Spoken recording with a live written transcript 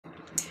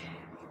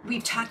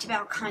We've talked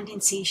about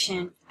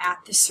condensation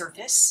at the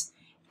surface,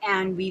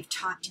 and we've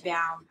talked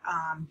about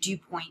dew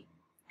point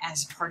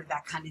as a part of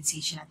that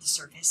condensation at the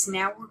surface.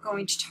 Now we're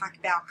going to talk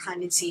about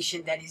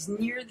condensation that is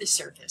near the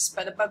surface,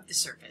 but above the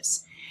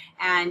surface,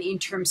 and in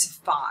terms of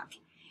fog.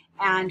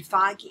 And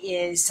fog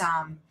is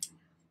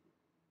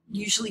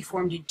usually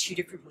formed in two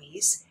different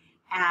ways,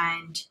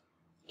 and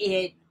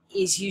it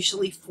is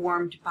usually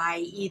formed by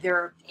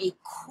either a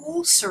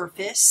cool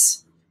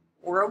surface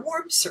or a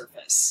warm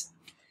surface.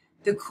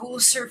 The cool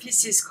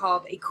surface is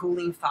called a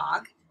cooling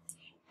fog,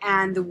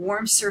 and the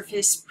warm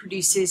surface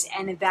produces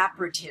an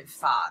evaporative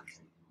fog.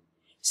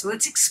 So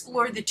let's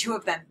explore the two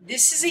of them.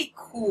 This is a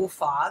cool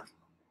fog,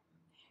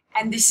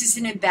 and this is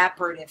an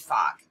evaporative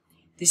fog.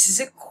 This is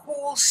a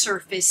cool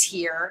surface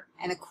here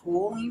and a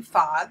cooling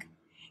fog.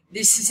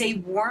 This is a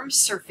warm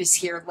surface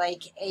here,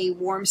 like a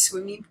warm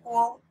swimming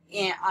pool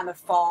on a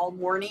fall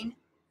morning,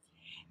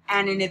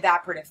 and an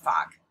evaporative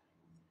fog.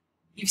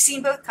 You've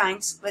seen both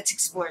kinds. Let's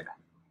explore them.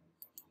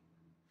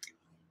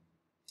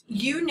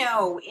 You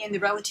know, in the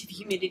relative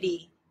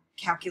humidity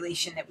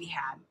calculation that we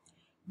had,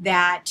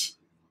 that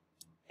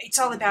it's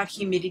all about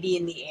humidity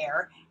in the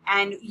air.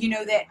 And you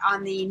know that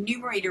on the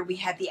numerator we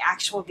had the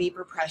actual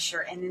vapor pressure,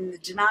 and in the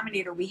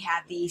denominator we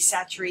had the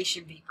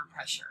saturation vapor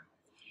pressure.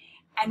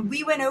 And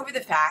we went over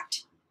the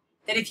fact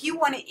that if you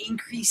want to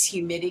increase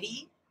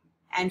humidity,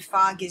 and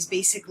fog is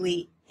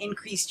basically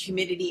increased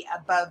humidity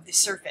above the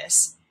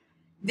surface,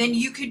 then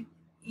you could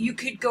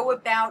go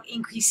about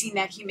increasing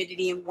that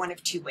humidity in one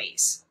of two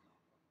ways.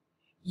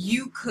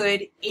 You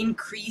could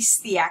increase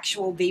the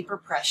actual vapor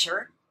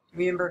pressure.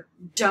 Remember,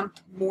 dump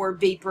more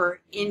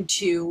vapor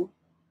into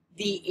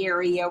the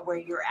area where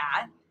you're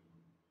at,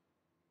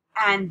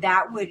 and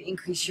that would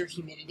increase your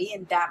humidity,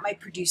 and that might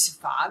produce a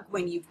fog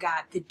when you've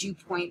got the dew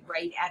point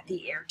right at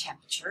the air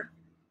temperature.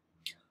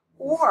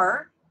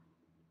 Or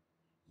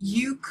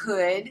you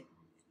could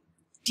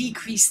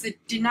decrease the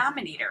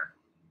denominator.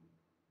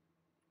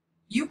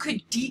 You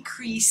could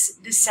decrease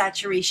the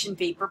saturation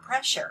vapor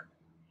pressure,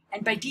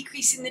 and by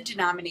decreasing the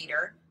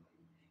denominator,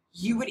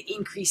 you would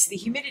increase the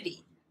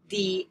humidity,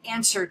 the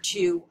answer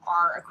to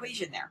our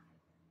equation there.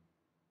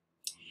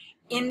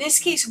 In this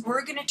case,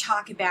 we're going to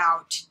talk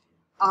about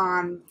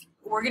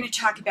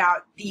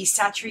the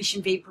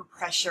saturation vapor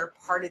pressure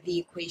part of the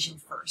equation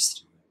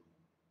first.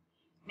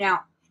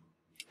 Now,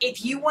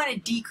 if you want to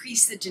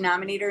decrease the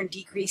denominator and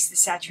decrease the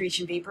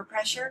saturation vapor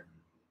pressure,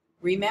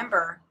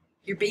 remember,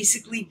 you're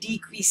basically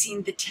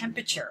decreasing the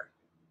temperature.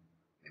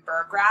 Remember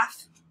our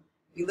graph?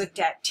 We looked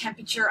at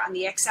temperature on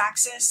the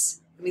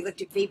x-axis, and we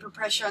looked at vapor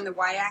pressure on the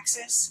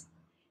y-axis.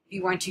 If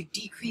you want to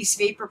decrease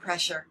vapor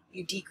pressure,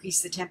 you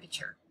decrease the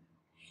temperature.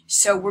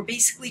 So we're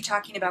basically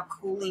talking about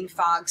cooling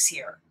fogs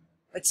here.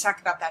 Let's talk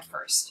about that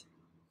first.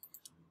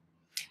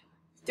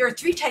 There are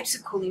three types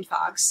of cooling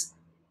fogs.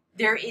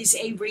 There is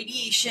a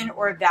radiation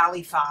or a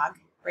valley fog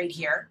right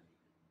here.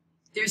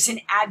 There's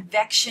an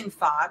advection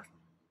fog,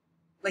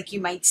 like you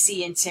might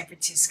see in San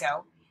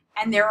Francisco.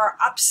 And there are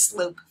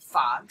upslope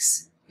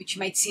fogs, which you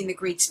might see in the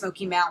Great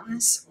Smoky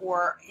Mountains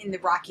or in the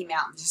Rocky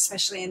Mountains,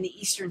 especially on the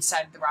eastern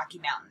side of the Rocky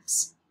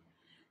Mountains.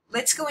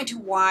 Let's go into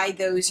why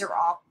those are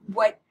all,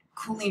 what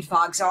cooling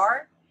fogs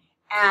are,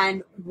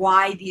 and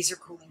why these are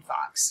cooling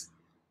fogs.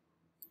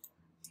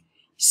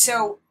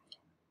 So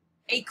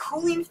a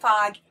cooling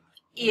fog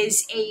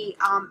is a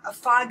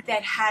fog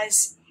that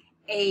has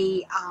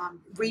a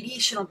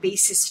radiational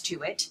basis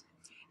to it.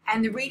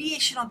 And the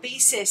radiational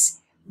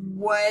basis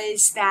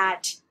was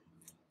that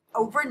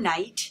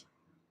overnight,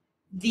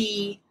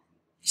 the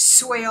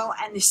soil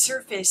and the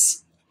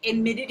surface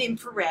emitted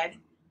infrared,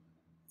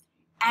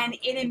 and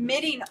in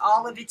emitting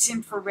all of its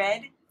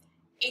infrared,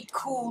 it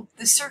cooled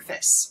the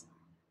surface.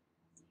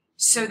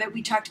 So that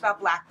we talked about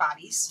black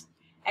bodies,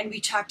 and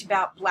we talked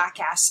about black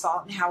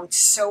asphalt and how it's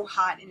so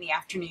hot in the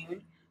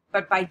afternoon,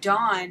 but by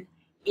dawn,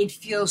 it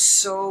feels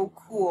so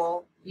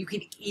cool. You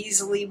could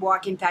easily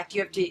walk. In fact,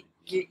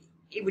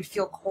 it would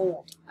feel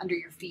cold under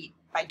your feet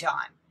by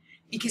dawn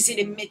because it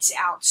emits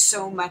out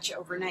so much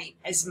overnight,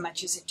 as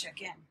much as it took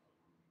in.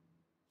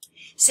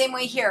 Same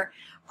way here.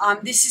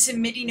 This is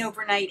emitting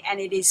overnight,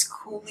 and it is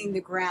cooling the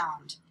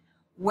ground.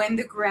 When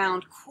the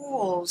ground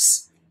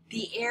cools,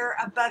 the air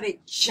above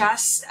it,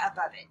 just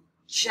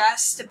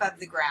above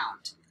the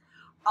ground,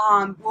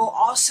 will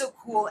also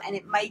cool, and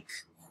it might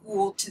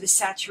cool to the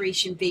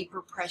saturation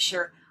vapor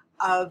pressure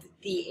of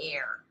the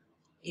air.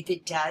 If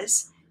it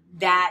does,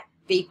 that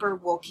vapor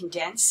will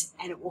condense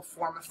and it will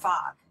form a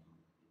fog.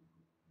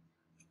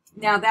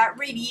 Now that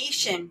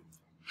radiation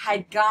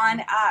had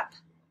gone up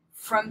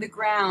from the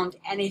ground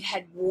and it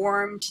had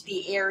warmed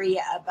the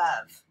area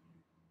above.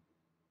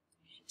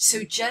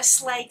 So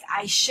just like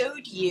I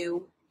showed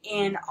you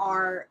in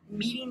our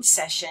meeting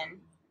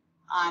session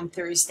on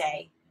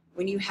Thursday,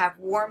 when you have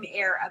warm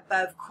air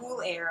above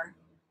cool air,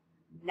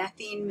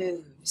 nothing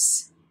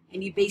moves.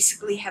 And you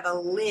basically have a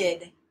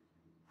lid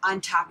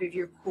on top of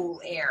your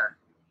cool air.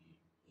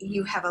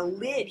 You have a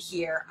lid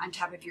here on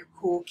top of your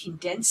cool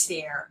condensed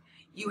air.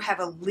 You have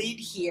a lid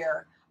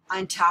here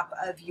on top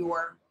of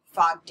your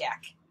fog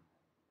deck.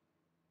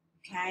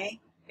 Okay,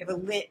 we have a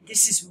lit.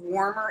 This is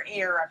warmer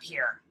air up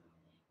here.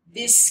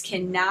 This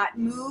cannot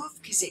move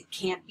because it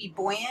can't be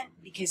buoyant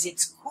because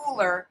it's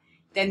cooler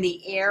than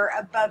the air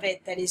above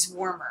it that is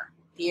warmer.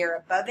 The air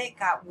above it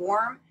got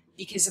warm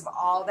because of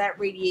all that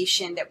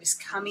radiation that was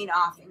coming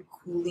off and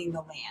cooling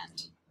the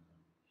land.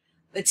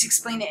 Let's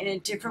explain it in a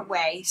different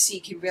way so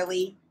you can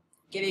really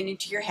get it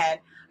into your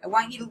head. I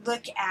want you to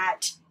look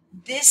at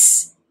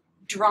this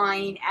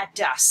drawing at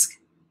dusk,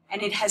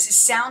 and it has a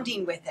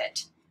sounding with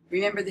it.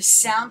 Remember, the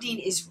sounding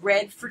is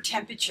red for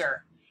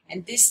temperature,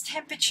 and this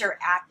temperature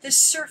at the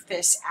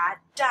surface at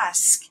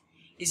dusk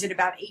is at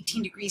about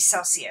 18 degrees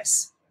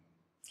Celsius.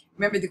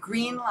 Remember, the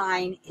green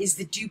line is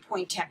the dew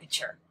point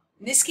temperature.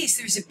 In this case,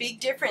 there's a big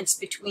difference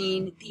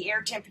between the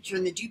air temperature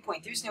and the dew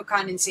point. There's no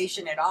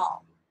condensation at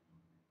all.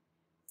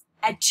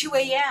 At 2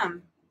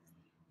 a.m.,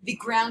 the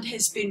ground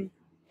has been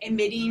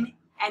emitting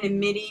and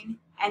emitting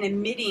and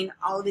emitting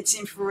all of its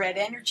infrared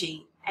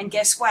energy. And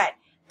guess what?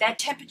 That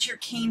temperature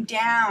came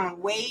down,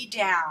 way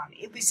down.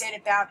 It was at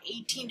about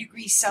 18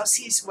 degrees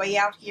Celsius way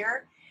out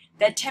here.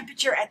 That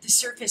temperature at the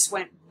surface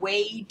went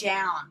way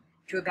down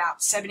to about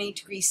 7-8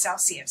 degrees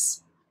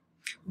Celsius.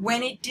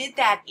 When it did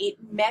that,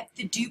 it met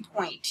the dew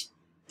point.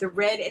 The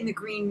red and the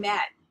green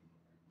met.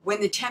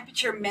 When the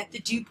temperature met the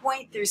dew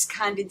point, there's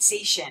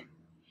condensation.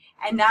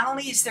 And not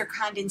only is there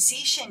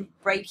condensation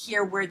right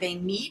here where they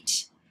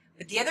meet,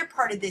 but the other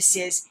part of this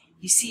is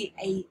you see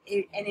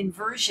an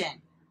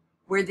inversion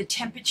where the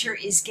temperature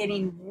is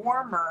getting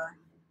warmer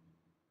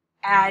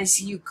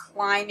as you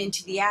climb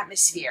into the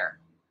atmosphere.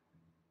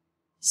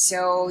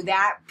 So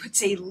that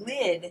puts a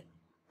lid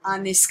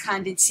on this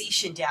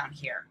condensation down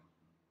here.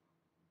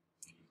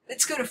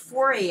 Let's go to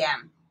 4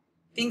 a.m.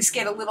 Things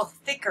get a little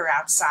thicker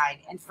outside,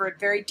 and for a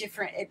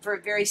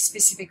very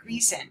specific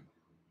reason.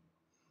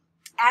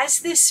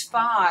 As this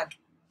fog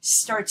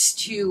starts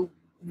to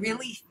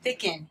really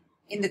thicken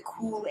in the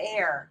cool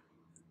air,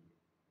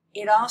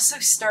 it also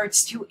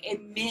starts to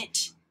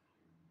emit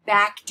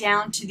back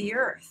down to the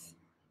earth.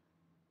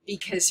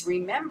 Because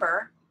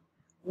remember,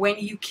 when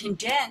you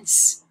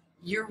condense,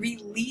 you're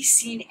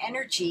releasing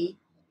energy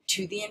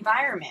to the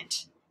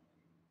environment.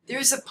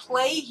 There's a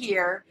play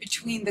here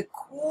between the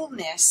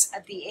coolness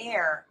of the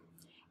air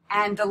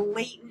and the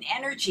latent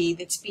energy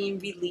that's being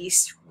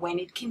released when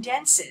it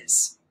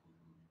condenses.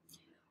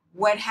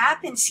 What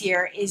happens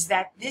here is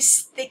that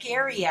this thick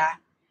area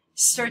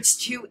starts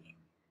to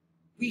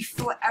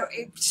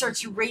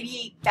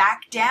radiate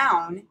back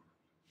down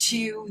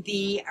to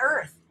the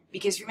earth,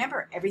 because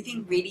remember,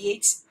 everything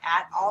radiates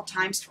at all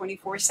times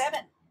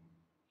 24/7.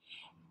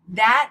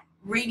 That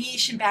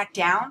radiation back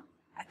down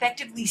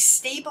effectively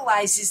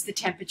stabilizes the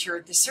temperature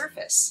at the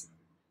surface.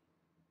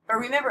 But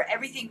remember,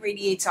 everything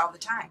radiates all the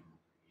time.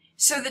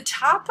 So the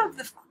top of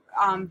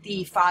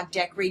the fog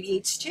deck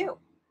radiates too.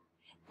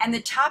 And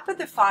the top of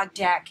the fog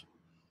deck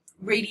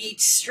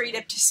radiates straight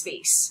up to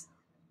space.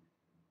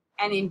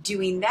 And in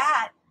doing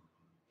that,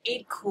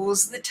 it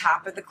cools the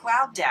top of the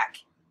cloud deck.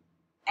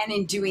 And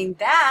in doing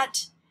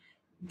that,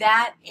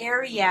 that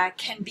area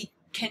can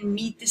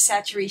meet the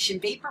saturation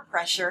vapor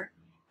pressure,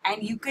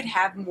 and you could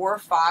have more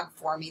fog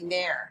forming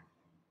there.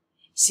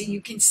 So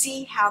you can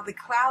see how the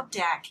cloud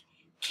deck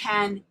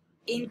can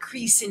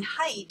increase in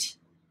height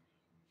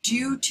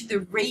due to the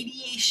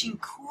radiation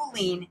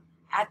cooling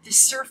at the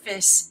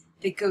surface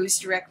that goes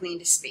directly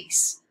into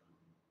space.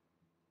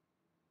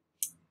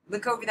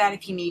 Look over that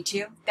if you need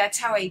to. That's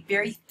how a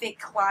very thick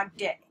cloud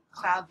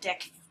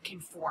deck can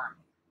form.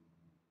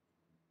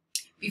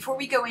 Before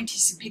we go into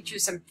some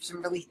pictures of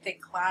some really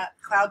thick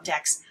cloud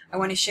decks, I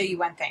want to show you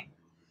one thing.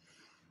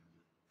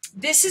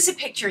 This is a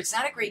picture. It's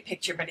not a great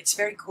picture, but it's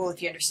very cool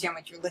if you understand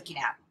what you're looking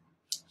at.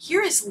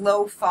 Here is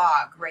low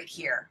fog right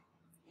here.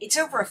 It's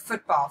over a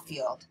football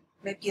field.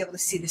 You might be able to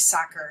see the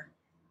soccer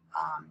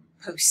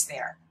post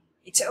there.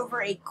 It's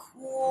over a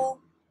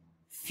cool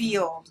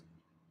field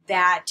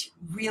that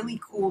really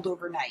cooled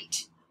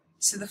overnight.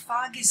 So the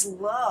fog is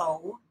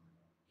low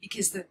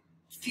because the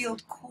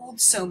field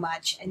cooled so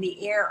much, and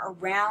the air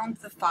around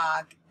the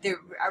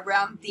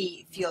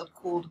field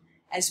cooled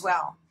as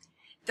well.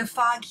 The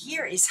fog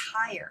here is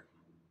higher.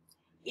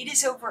 It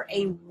is over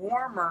a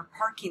warmer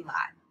parking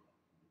lot,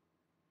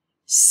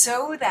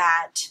 so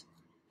that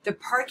the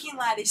parking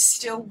lot is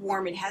still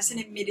warm. It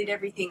hasn't emitted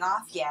everything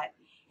off yet.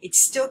 It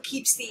still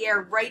keeps the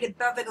air right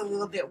above it a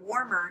little bit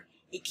warmer.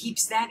 It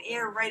keeps that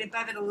air right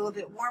above it a little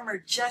bit warmer,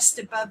 just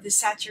above the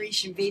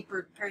saturation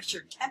vapor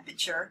pressure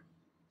temperature,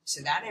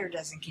 so that air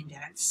doesn't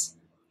condense.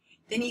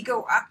 Then you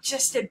go up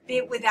just a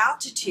bit with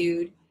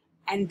altitude,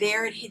 and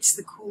there it hits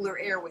the cooler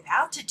air with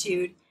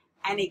altitude,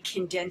 and it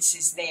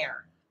condenses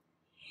there.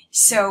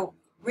 So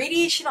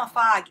radiational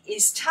fog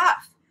is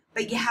tough,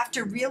 but you have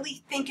to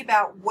really think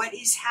about what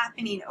is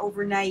happening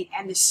overnight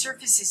and the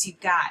surfaces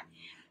you've got.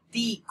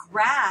 The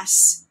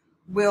grass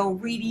will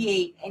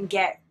radiate and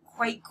get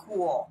quite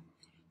cool.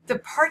 The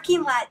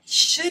parking lot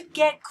should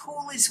get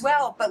cool as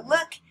well, but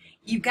look,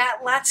 you've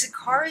got lots of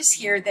cars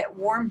here that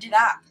warmed it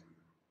up.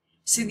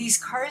 So these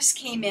cars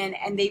came in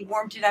and they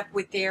warmed it up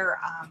with their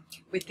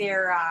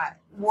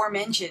warm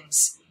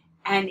engines,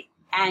 and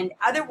And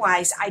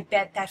otherwise, I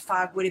bet that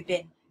fog would have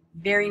been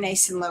very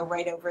nice and low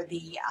right over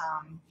the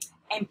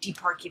empty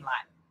parking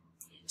lot.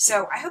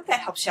 So I hope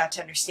that helps you out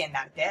to understand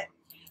that a bit.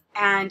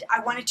 And I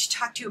wanted to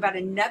talk to you about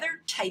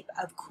another type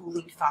of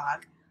cooling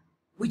fog,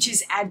 which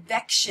is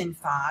advection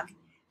fog.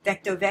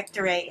 Vecto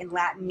vectere in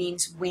Latin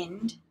means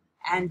wind,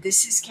 and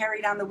this is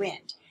carried on the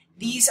wind.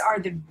 These are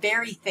the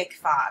very thick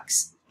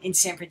fogs in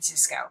San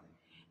Francisco.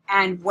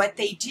 And what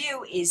they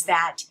do is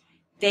that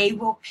they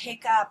will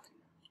pick up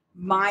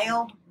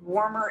mild,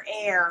 warmer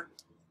air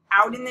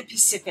out in the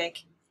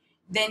Pacific,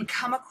 then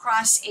come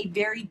across a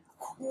very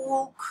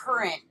cool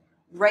current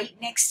right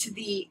next to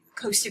the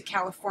coast of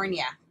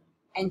California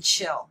and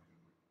chill.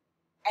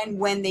 And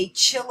when they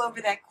chill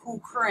over that cool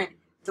current,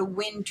 the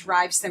wind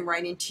drives them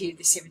right into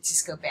the San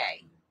Francisco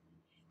Bay.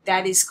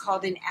 That is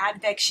called an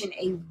advection,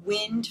 a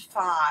wind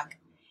fog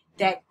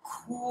that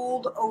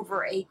cooled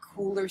over a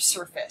cooler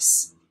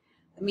surface.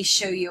 Let me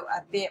show you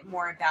a bit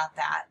more about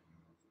that.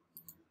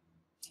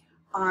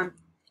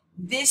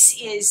 This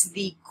is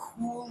the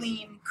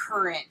cooling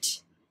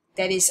current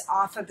that is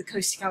off of the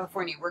coast of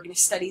California. We're going to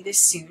study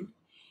this soon.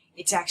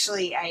 It's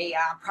actually a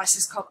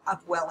process called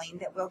upwelling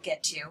that we'll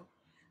get to.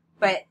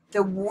 But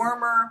the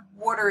warmer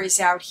water is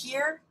out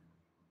here.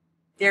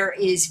 There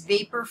is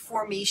vapor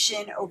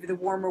formation over the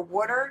warmer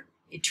water.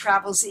 It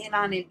travels in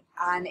on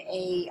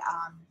a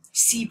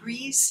sea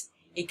breeze.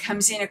 It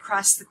comes in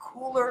across the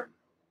cooler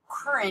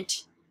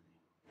current.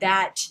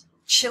 That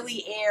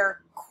chilly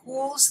air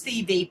cools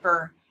the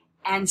vapor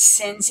and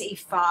sends a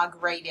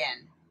fog right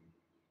in.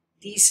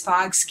 These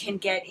fogs can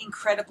get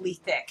incredibly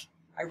thick.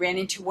 I ran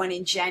into one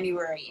in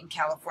January in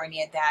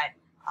California that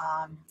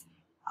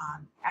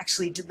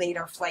actually delayed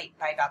our flight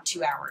by about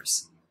 2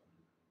 hours.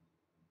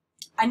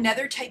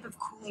 Another type of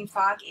cooling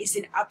fog is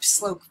an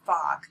upslope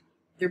fog.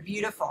 They're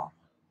beautiful.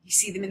 You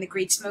see them in the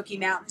Great Smoky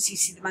Mountains. You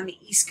see them on the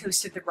east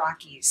coast of the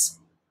Rockies.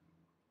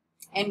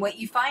 And what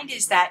you find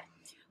is that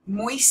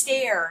moist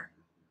air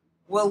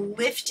will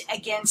lift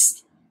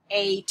against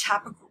a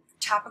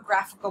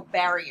topographical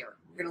barrier.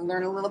 We're going to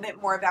learn a little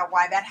bit more about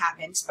why that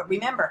happens. But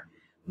remember,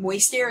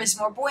 moist air is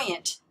more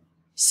buoyant,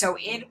 so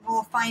it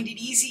will find it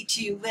easy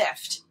to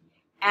lift.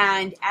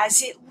 And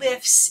as it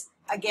lifts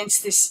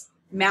against this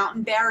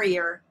mountain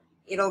barrier,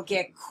 it'll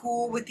get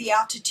cool with the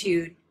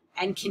altitude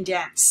and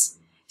condense.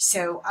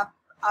 So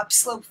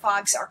upslope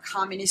fogs are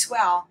common as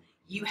well.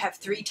 You have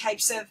 3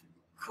 types of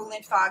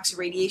coolant fogs: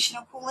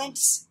 radiational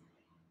coolants,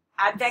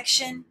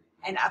 advection,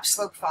 and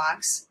upslope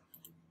fogs.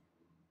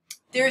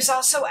 There's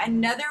also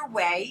another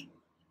way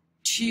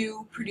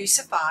to produce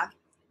a fog.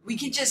 We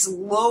can just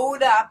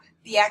load up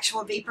the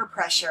actual vapor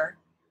pressure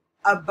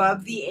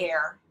above the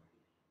air,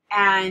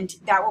 and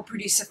that will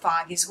produce a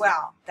fog as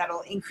well.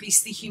 That'll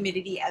increase the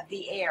humidity of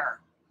the air.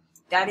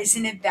 That is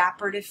an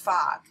evaporative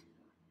fog.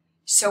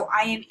 So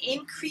I am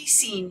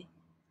increasing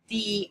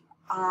the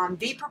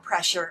vapor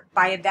pressure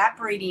by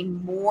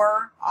evaporating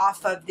more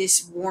off of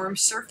this warm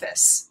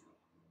surface.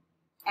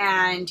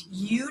 And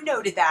you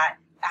noted that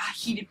a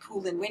heated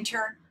pool in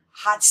winter,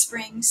 hot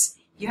springs,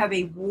 you have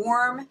a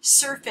warm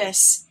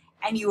surface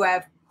and you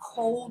have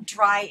cold,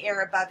 dry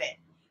air above it.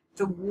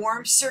 The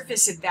warm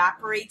surface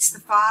evaporates the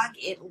fog,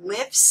 it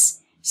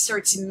lifts,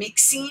 starts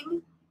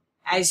mixing.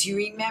 As you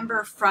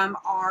remember from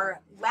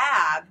our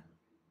lab,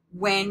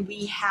 when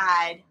we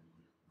had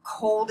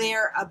cold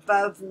air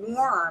above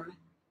warm,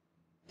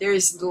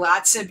 there's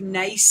lots of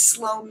nice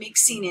slow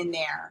mixing in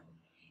there.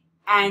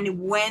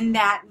 And when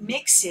that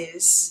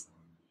mixes,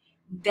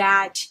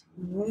 that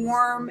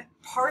warm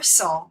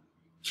parcel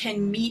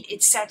can meet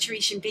its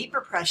saturation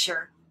vapor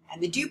pressure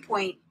and the dew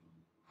point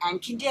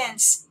and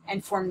condense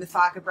and form the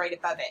fog right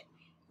above it.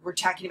 We're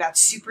talking about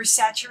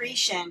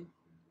supersaturation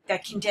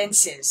that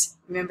condenses.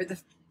 Remember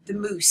the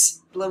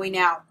moose blowing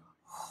out,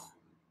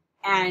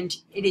 and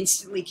it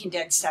instantly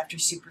condensed after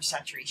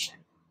supersaturation.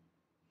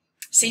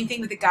 Same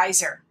thing with the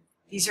geyser.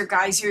 These are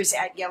geysers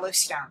at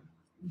Yellowstone.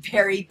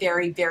 Very,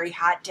 very, very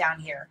hot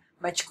down here.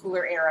 Much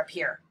cooler air up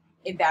here.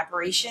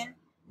 Evaporation,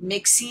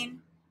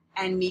 mixing,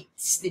 and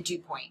meets the dew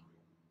point.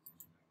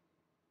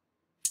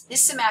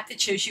 This is a map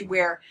that shows you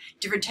where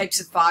different types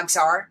of fogs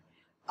are.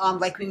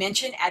 Like we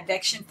mentioned,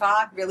 advection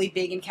fog, really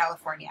big in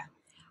California.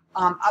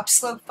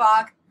 Upslope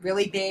fog,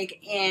 really big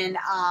in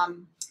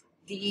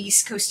the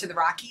east coast of the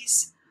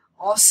Rockies.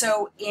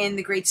 Also in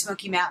the Great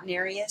Smoky Mountain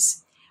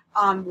areas.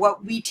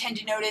 What we tend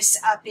to notice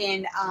up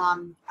in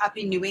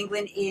New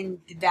England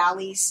in the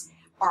valleys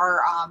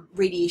are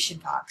radiation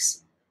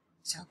fogs.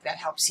 So I hope that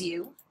helps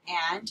you,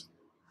 and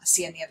I'll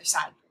see you on the other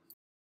side.